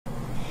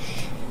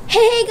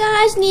Hey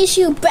guys,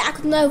 Nishu back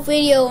with another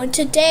video, and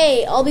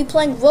today I'll be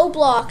playing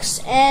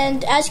Roblox.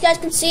 And as you guys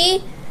can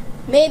see,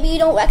 maybe you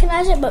don't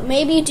recognize it, but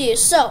maybe you do.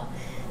 So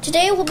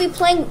today we'll be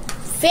playing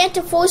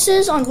Phantom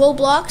Forces on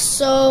Roblox.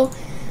 So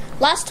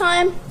last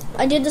time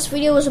I did this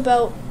video was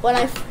about when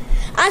it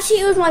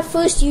was my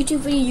first YouTube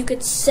video, you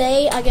could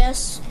say, I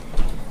guess.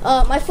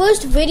 My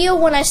first video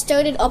when I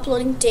started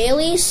uploading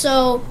daily.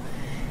 So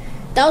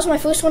that was my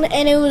first one,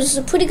 and it was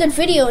a pretty good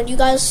video, and you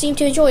guys seem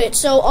to enjoy it.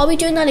 So I'll be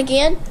doing that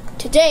again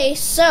today,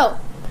 so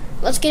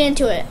let's get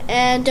into it.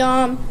 And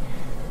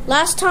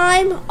last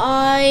time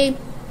I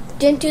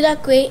didn't do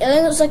that great. I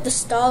think it was like the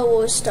Star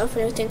Wars stuff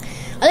and everything.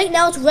 I think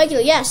now it's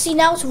regular. Yeah, see,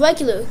 now it's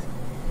regular.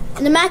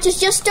 And the match is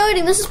just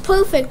starting. This is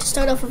perfect to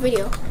start off a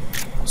video.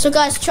 So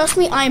guys, trust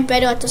me, I am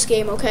better at this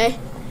game, okay?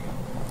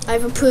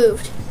 I've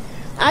improved.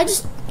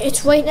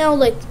 It's right now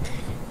like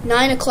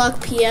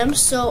 9:00 p.m.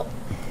 So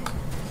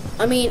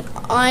I mean,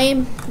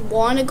 I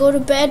want to go to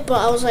bed,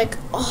 but I was like,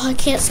 oh, I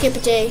can't skip a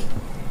day.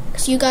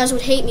 Because you guys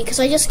would hate me,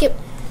 because I just skipped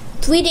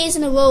 3 days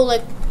in a row,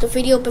 like the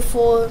video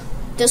before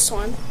this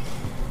one.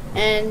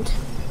 And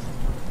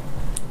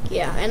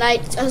yeah, and I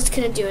just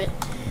couldn't do it.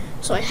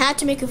 So I had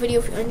to make a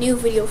new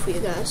video for you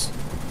guys.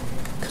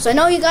 Because I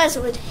know you guys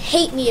would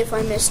hate me if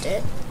I missed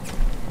it.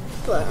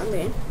 But I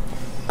mean,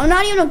 I'm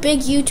not even a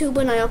big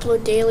YouTuber and I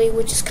upload daily,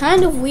 which is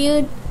kind of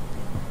weird.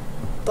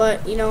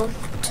 But, you know,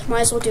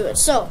 might as well do it.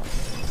 So,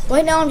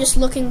 right now I'm just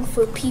looking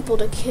for people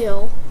to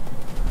kill.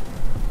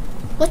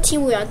 What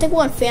team are we on? I think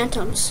we're on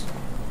Phantoms.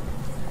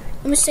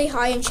 Let me say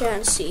hi in chat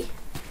and see.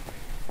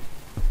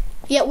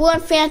 Yeah, we're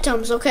on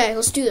Phantoms. Okay,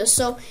 let's do this.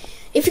 So,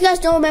 if you guys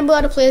don't remember how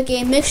to play the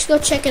game, make sure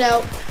to go check it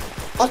out.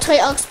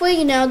 I'll explain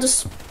you now.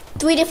 There's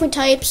 3 different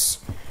types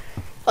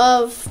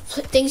of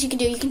things you can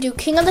do. You can do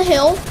King of the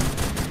Hill.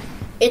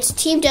 It's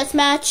Team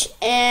Deathmatch,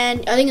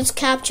 and I think it's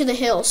Capture the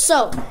Hill.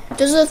 So,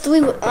 those are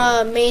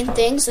the 3 main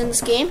things in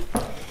this game.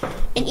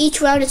 In each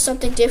round, it's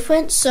something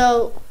different.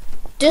 So,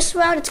 this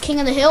round, it's King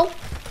of the Hill.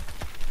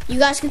 You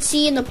guys can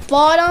see in the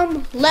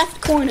bottom left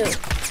corner.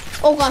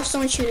 Oh gosh,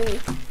 someone's shooting me.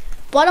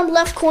 Bottom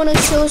left corner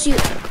shows you.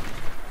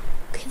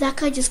 Okay, that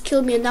guy just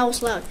killed me and that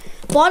was loud.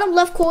 Bottom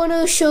left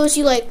corner shows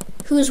you like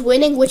who's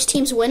winning, which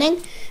team's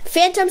winning.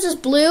 Phantoms is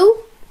blue,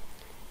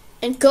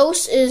 and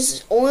Ghost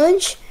is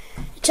orange.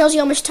 It tells you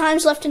how much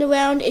time's left in the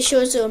round. It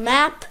shows you a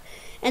map,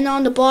 and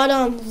on the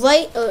bottom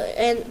right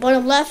and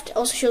bottom left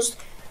also shows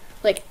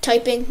like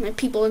typing and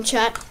people in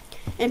chat.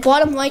 And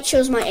bottom right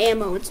shows my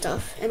ammo and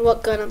stuff, and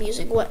what gun I'm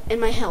using,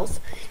 and my health.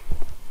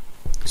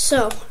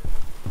 So,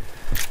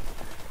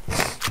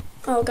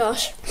 oh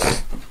gosh,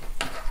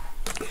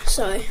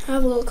 sorry, I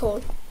have a little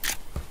cold.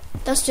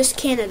 That's just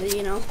Canada,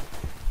 you know.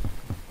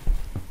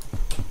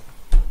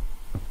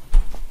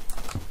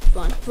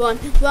 Run, run,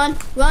 run,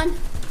 run!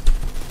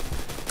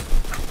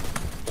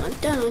 Dun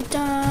dun dun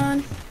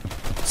dun!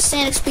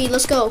 Sonic speed,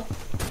 let's go.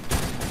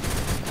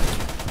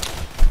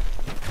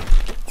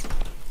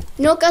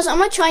 You know what, guys, I'm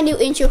going to try a new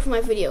intro for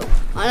my video.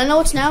 I don't know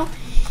what's now.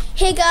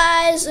 Hey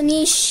guys,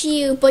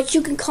 Anishu, but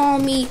you can call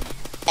me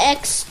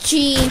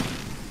XG.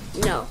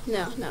 No.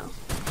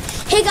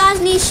 Hey guys,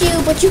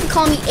 Anishu, but you can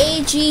call me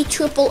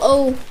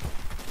AGOOE,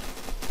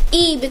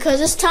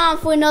 because it's time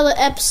for another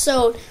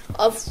episode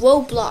of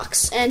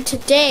Roblox. And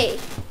today,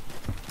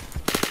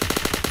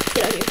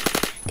 get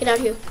out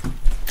here.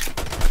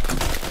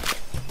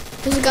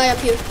 There's a guy up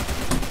here.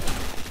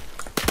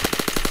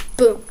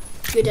 Boom,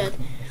 you're dead.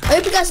 I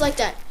hope you guys like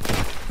that.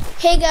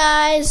 Hey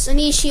guys,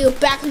 Anishu,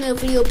 back in the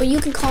video, but you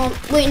can call me,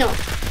 wait, no.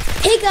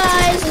 Hey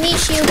guys,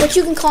 Anishu, but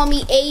you can call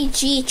me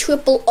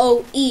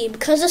AGOOE,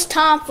 because it's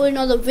time for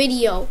another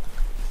video.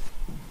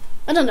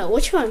 I don't know,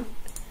 which one?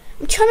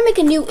 I'm trying to make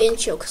a new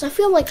intro, because I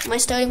feel like my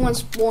starting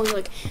one's boring.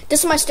 Like, this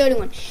is my starting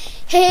one.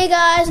 Hey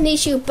guys,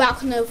 Anishu,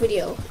 back in the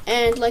video.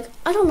 And, like,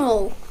 I don't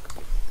know.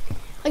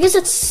 I guess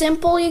it's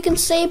simple, you can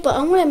say, but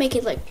I want to make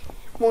it, like,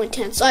 more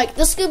intense. Like,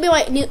 this is going to be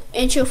my new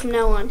intro from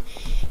now on.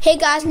 Hey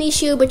guys,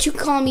 Nishu, but you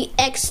call me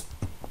XG.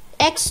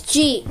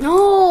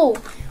 No!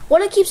 Why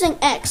do I keep saying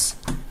X?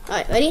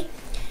 Alright, ready?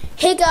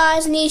 Hey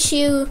guys,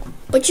 Nishu,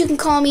 but you can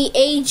call me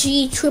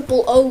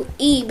AGOOE,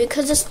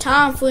 because it's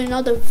time for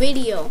another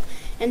video.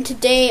 And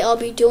today I'll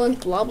be doing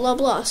blah blah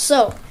blah.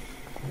 So,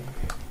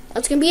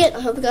 that's gonna be it.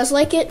 I hope you guys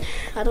like it.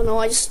 I don't know,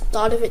 I just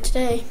thought of it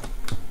today.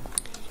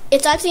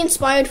 It's actually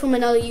inspired from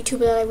another YouTuber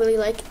that I really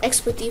like,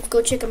 Expert Thief.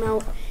 Go check him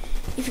out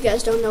if you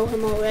guys don't know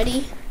him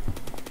already.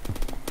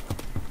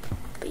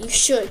 You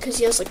should, because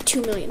he has like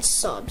 2 million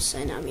subs,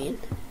 and I mean,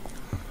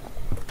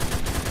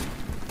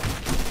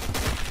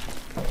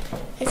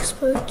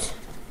 expert.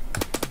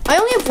 I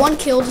only have 1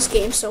 kill this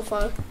game so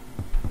far. Are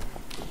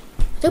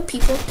there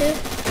people up there?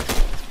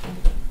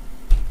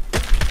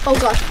 Oh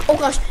gosh,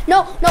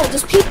 no,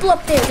 there's people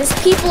up there,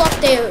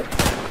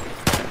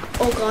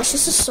 Oh gosh,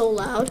 this is so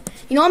loud.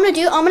 You know what I'm gonna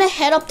do? I'm gonna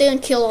head up there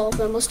and kill all of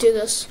them. Let's do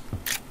this.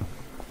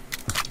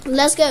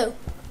 Let's go.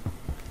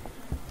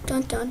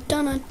 Dun dun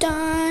dun dun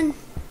dun.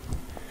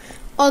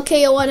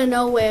 Okay, out of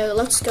nowhere.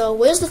 Let's go.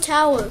 Where's the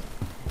tower?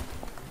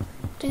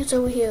 I think it's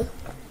over here.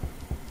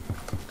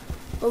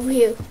 Over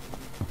here.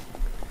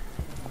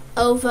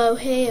 over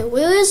here.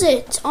 Where is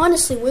it?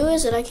 Honestly, where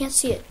is it? I can't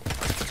see it.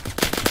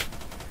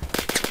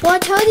 Well, I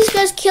tell you, these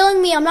guys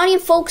killing me. I'm not even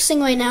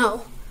focusing right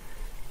now.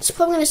 It's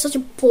probably gonna be such a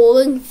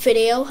boring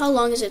video. How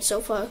long is it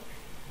so far?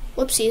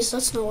 Whoopsies,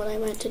 that's not what I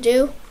meant to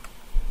do.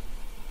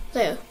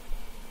 There.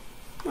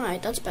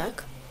 Alright, that's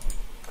back.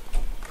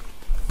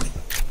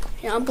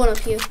 Yeah, I'm going up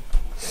here.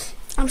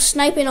 I'm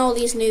sniping all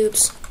these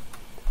noobs.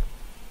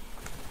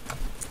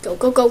 Go,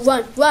 go, go,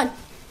 run, run!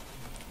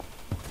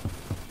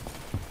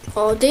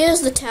 Oh,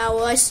 there's the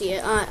tower. I see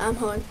it. I'm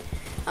hoeing.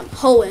 I'm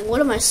hoeing. What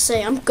am I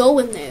saying? I'm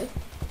going there.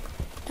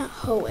 Not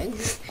hoeing.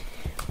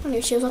 I don't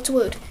even sure if that's a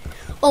word.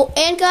 Oh,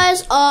 and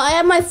guys, I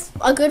have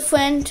a good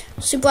friend,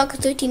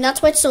 Superrocker13.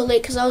 That's why it's so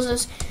late, because I was at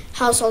his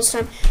house all this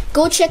time.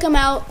 Go check him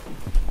out.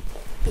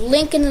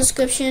 Link in the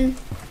description.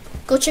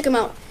 Go check him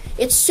out.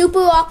 It's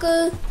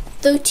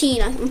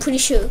Superrocker13. I'm pretty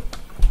sure.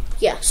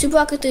 Yeah,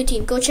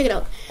 Superrocker13. Go check it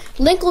out.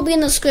 Link will be in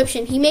the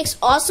description. He makes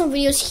awesome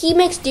videos. He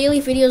makes daily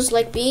videos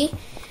like me,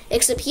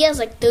 except he has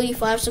like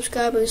 35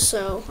 subscribers.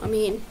 So I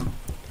mean,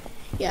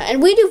 yeah.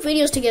 And we do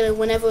videos together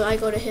whenever I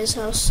go to his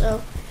house.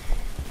 So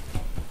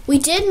we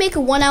did make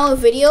a 1 hour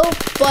video,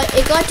 but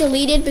it got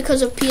deleted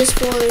because of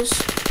PS4's.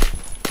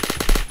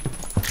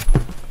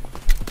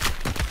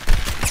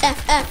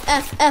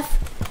 F.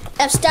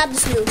 Stab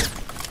this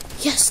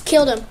noob. Yes,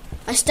 killed him.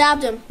 I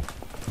stabbed him.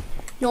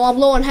 No, I'm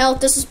low on health.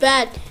 This is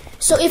bad.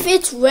 So if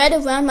it's red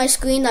around my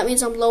screen, that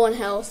means I'm low on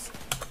health.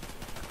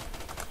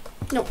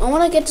 No, I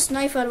want to get this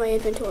knife out of my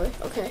inventory.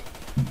 Okay.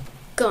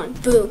 Gun.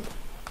 Boom.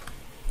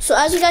 So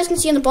as you guys can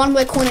see in the bottom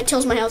right corner, it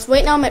tells my health.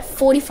 Right now I'm at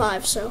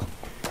 45, so.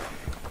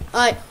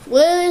 Alright,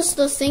 where's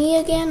the thingy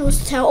again? Where's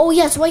the tower? Oh,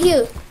 yeah, it's right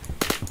here.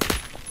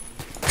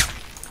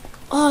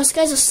 Oh, this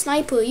guy's a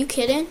sniper. Are you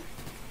kidding?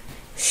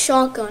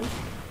 Shotgun.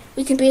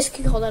 We can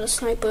basically call that a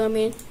sniper. I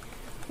mean,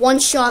 one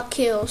shot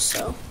kill,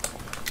 so.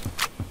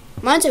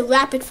 Mine's a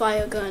rapid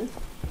fire gun.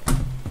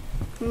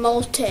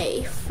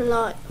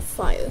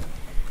 Fire.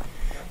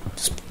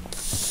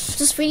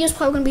 This video is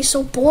probably going to be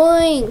so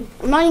boring.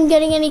 I'm not even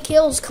getting any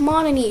kills. Come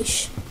on,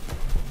 Anish.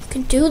 You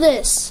can do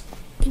this.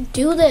 You can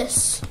do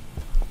this.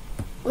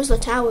 Where's the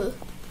tower?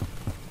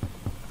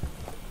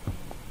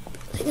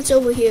 I think it's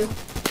over here.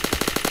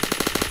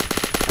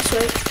 That's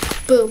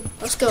right. Boom.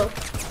 Let's go.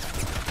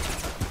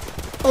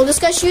 Oh, this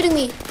guy's shooting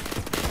me.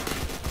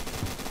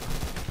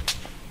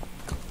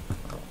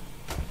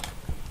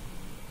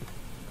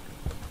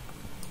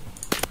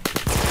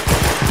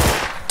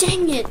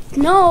 Dang it.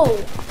 No.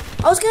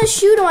 I was going to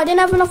shoot him. I didn't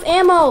have enough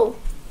ammo.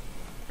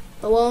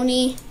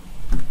 Baloney.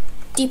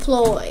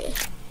 Deploy.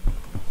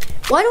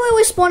 Why do I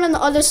always spawn on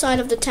the other side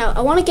of the tower?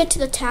 I want to get to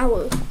the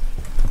tower.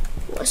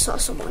 Oh, I saw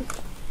someone.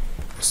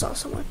 I saw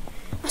someone.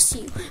 I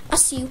see you. I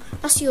see you.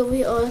 I see you over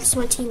here. Oh, that's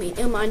my teammate.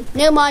 Never mind.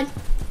 Never mind.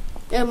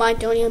 Never mind.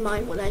 Don't even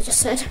mind what I just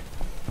said.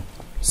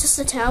 Is this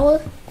the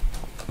tower?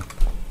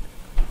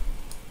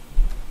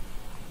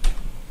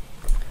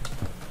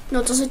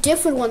 No, there's a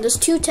different one. There's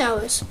two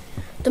towers.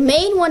 The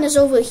main one is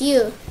over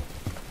here.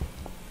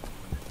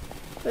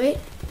 Right?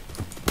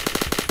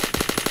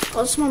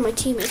 Oh, this is one of my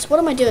teammates. What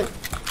am I doing?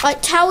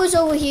 Alright, tower's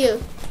over here.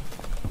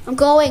 I'm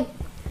going.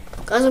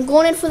 Guys, I'm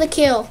going in for the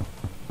kill.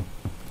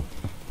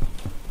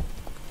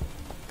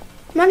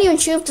 I'm not even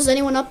sure if there's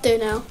anyone up there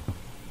now.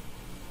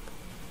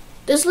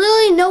 There's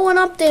literally no one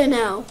up there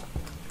now.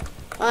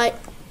 Alright,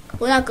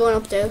 we're not going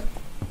up there.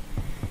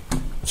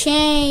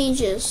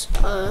 Changes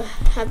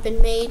have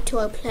been made to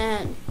our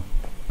plan.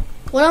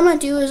 What I'm going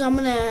to do is I'm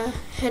going to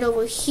head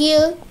over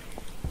here.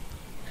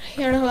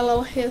 Here.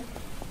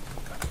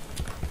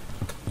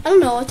 I don't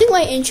know. I think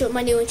my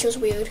new intro is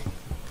weird.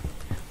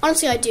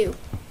 Honestly, I do.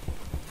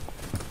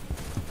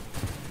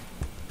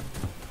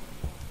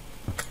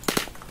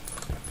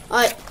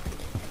 Alright.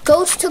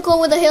 Ghost took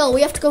over the hill.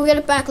 We have to go get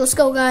it back. Let's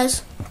go,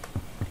 guys.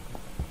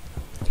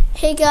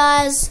 Hey,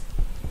 guys.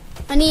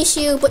 I need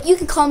you, but you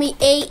can call me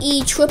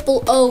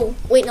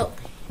AE00. Wait, no.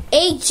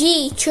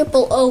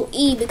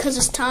 AG00E because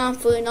it's time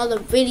for another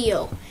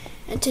video.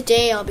 And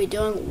today I'll be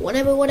doing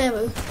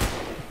whatever.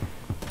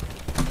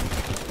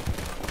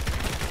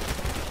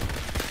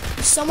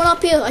 Someone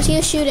up here. I see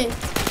you shooting.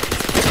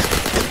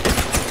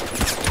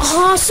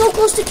 Oh, so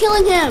close to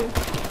killing him.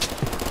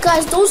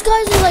 Guys, those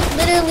guys are like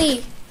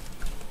literally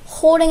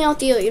holding out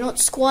the air. You know what?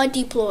 Squad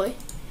deploy.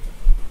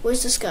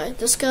 Where's this guy?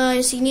 This guy,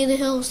 is he near the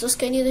hill? Is this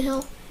guy near the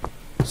hill?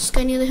 Is this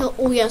guy near the hill?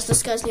 Oh, yes,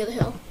 this guy's near the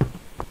hill.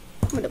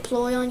 I'm going to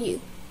deploy on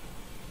you.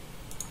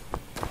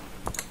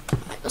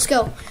 Alright, let's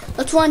go.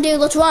 Let's run, dude.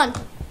 Let's run.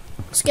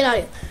 Let's get out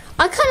of here.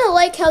 I kind of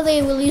like how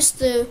they released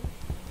the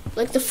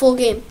full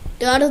game.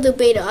 They're out of the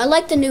beta. I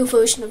like the new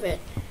version of it.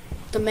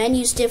 The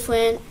menu's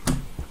different.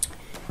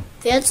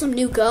 They had some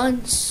new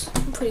guns,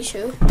 I'm pretty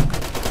sure.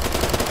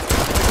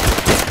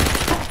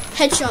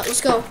 Headshot, let's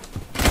go.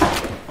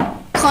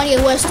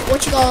 Kanye West,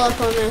 what you got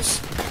up on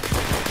this?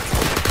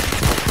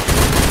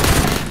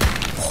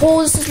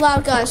 Oh, this is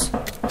loud, guys.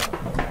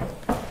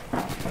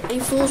 Any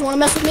fools want to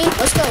mess with me?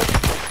 Let's go.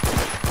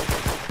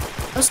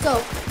 Let's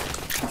go.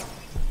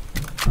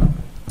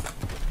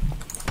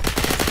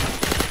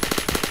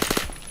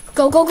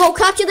 Go, go, go.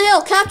 Capture the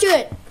hill. Capture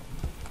it.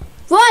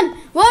 Run.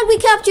 Run. We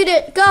captured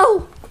it.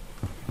 Go.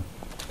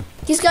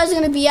 These guys are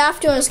going to be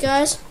after us,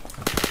 guys.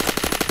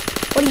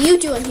 What are you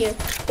doing here?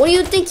 What do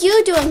you think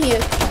you're doing here?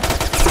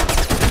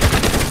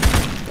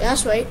 Yeah,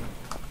 that's right.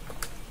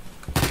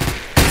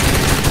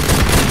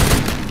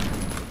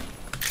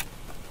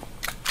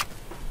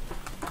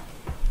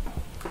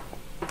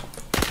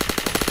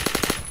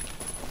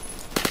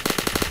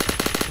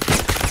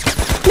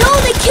 No,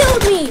 they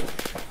killed me.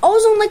 I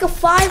was on like a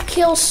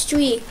 5-kill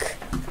streak.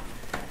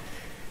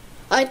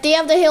 Alright, they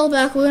have the hill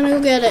back. We're gonna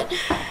go get it.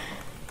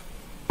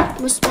 I'm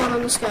gonna spawn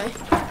on this guy.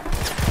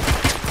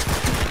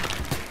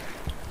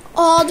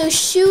 Oh, they're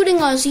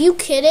shooting us. Are you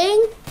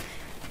kidding?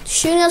 They're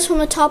shooting us from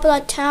the top of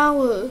that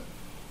tower.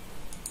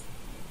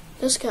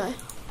 This guy.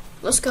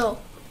 Let's go.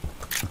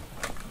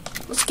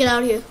 Let's get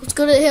out of here. Let's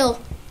go to the hill.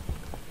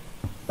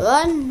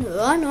 Run,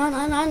 run, run,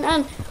 run, run,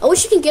 run. I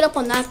wish you could get up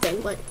on that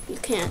thing, but you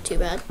can't. Too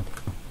bad.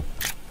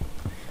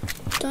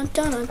 Dun,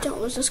 dun, dun, dun.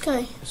 Where's this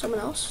guy? Someone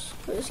else?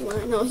 Where is he?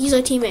 No, he's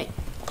our teammate.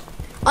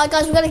 Alright,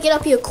 guys, we gotta get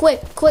up here. Quick,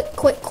 quick,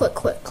 quick, quick,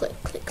 quick, quick,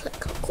 quick, quick,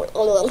 quick.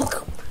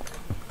 Oh,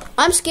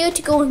 I'm scared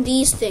to go in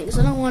these things.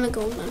 I don't want to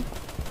go in them.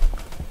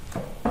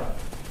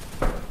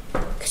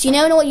 Because you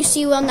never know what you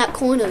see around that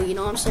corner, you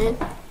know what I'm saying?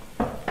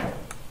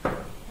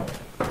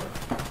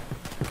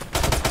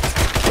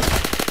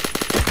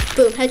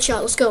 Boom,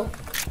 headshot, let's go.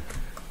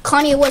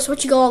 Kanye West,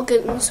 what you got all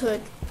good in this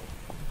hood?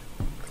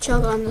 What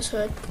y'all got in this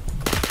hood?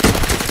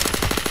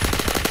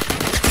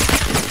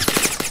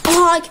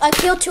 Oh, I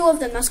killed 2 of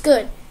them, that's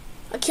good.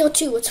 I killed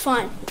 2, it's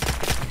fine.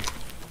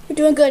 We're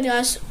doing good,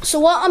 guys. So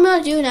what I'm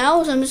gonna do now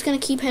is I'm just gonna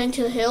keep heading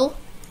to the hill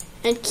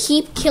and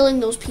keep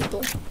killing those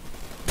people.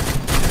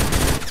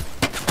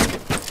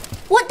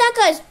 What?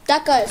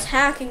 That guy is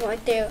hacking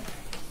right there.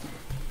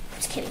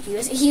 Just kidding,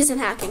 he isn't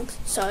hacking,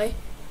 sorry.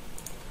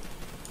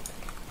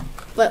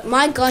 But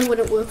my gun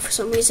wouldn't work for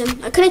some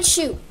reason. I couldn't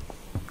shoot.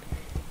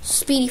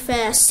 Speedy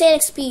fast,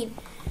 static speed.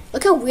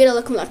 Look how weird I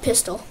look with that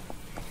pistol.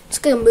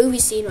 It's like a movie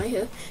scene right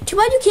here. Too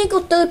bad you can't go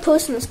 3rd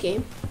person in this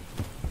game.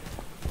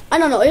 I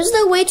don't know. Is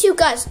there a way to,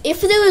 guys?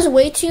 If there is a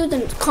way to,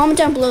 then comment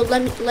down below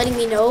letting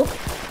me know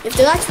if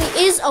there actually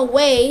is a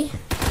way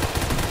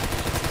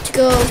to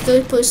go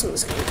 3rd person in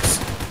this game.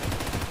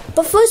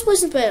 But 1st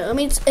person's better. I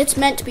mean, it's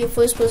meant to be a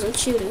 1st person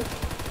shooter.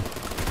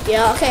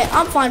 Yeah, okay.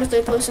 I'm fine with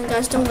 3rd person,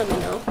 guys. Don't let me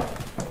know.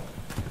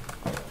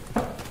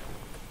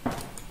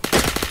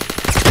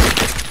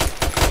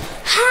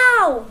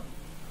 How?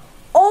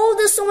 Oh,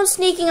 there's someone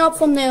sneaking up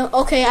from there.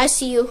 Okay, I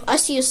see you. I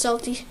see you,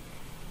 stealthy.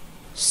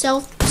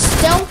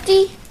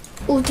 Stealthy?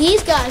 Oh,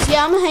 these guys.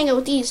 Yeah, I'm gonna hang out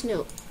with these.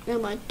 No, never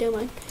mind. Never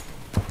mind.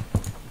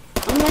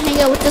 I'm gonna hang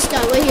out with this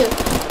guy right here.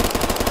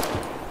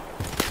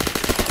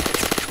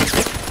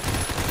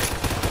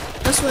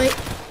 That's right.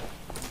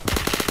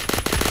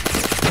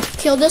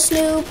 Kill this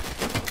noob.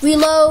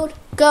 Reload.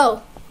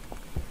 Go.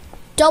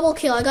 Double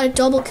kill. I got a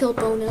double kill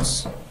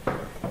bonus.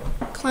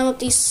 Climb up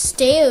these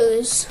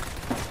stairs.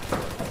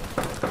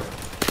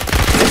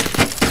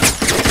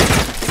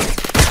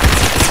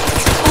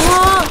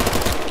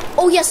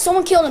 Oh yes,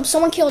 someone killed him.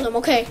 Someone killed him.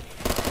 Okay,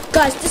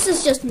 guys, this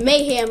is just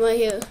mayhem right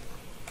here.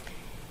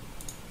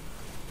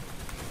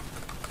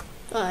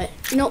 Alright,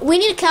 you know, we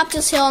need to capture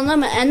this hill,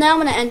 and now I'm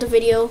gonna end the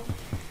video.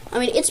 I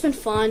mean, it's been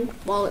fun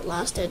while it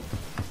lasted.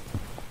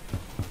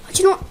 But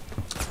you know what?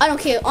 I don't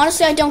care.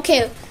 Honestly, I don't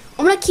care.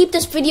 I'm gonna keep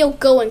this video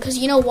going because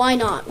you know why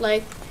not?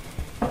 Like,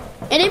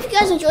 and if you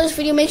guys enjoy this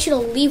video, make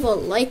sure to leave a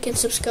like and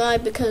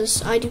subscribe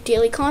because I do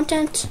daily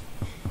content.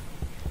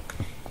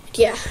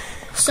 Yeah.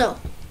 So.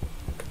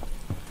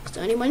 Is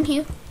there anyone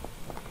here?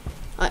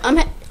 I'm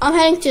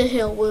heading to the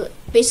hill where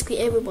basically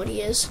everybody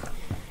is.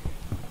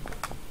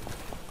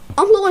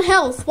 I'm low on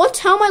health. What?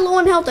 How am I low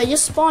on health? I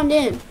just spawned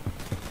in.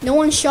 No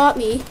one shot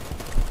me.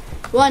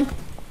 Run.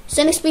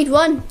 Static speed,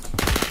 run.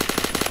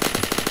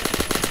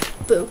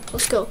 Boom.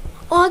 Let's go.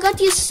 Oh, I got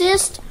the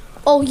assist.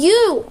 Oh,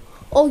 you.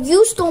 Oh,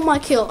 you stole my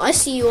kill. I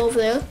see you over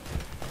there.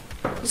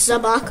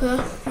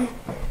 Zabaka.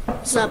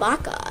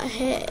 Zabaka.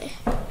 Hey.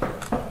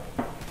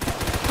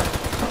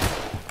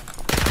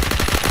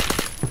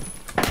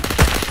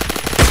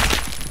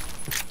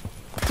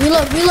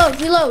 Reload,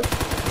 reload, reload.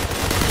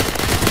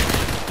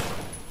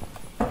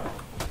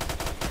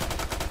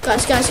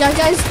 Guys.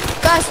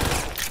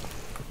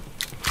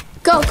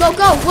 Go, go,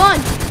 go, run.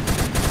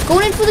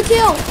 Going in for the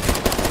kill.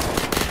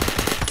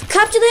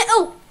 Capture that.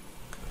 Oh.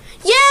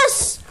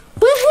 Yes.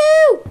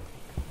 Woohoo.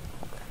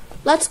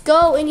 Let's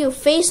go in your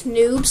face,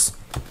 noobs.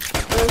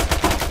 Or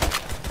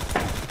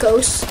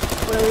ghosts,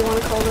 whatever you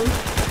want to call them.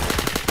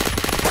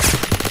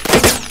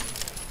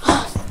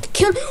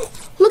 Kill.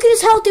 Look at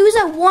his health. He was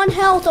at 1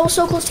 health. I was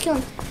so close to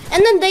killing him.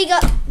 And then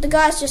the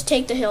guys just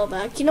take the hill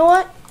back. You know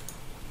what?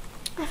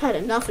 I've had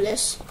enough of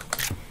this.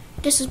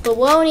 This is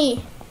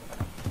baloney.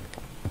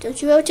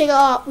 Don't you ever take it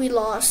off. We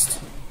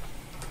lost.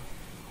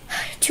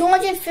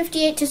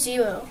 258 to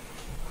 0.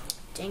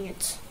 Dang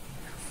it.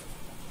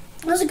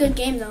 That was a good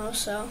game though,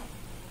 so.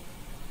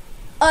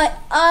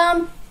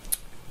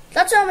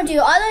 that's what I'm gonna do.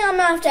 I think I'm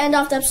gonna have to end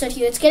off the episode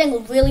here. It's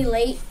getting really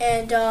late,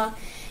 and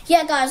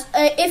yeah, guys,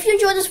 if you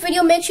enjoyed this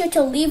video, make sure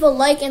to leave a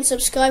like and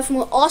subscribe for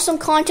more awesome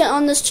content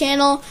on this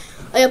channel.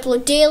 I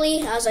upload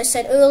daily, as I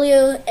said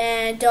earlier,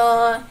 and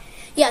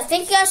yeah,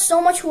 thank you guys so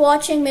much for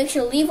watching. Make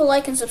sure to leave a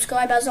like and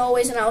subscribe as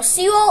always, and I'll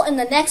see you all in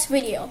the next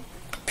video.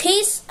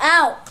 Peace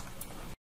out.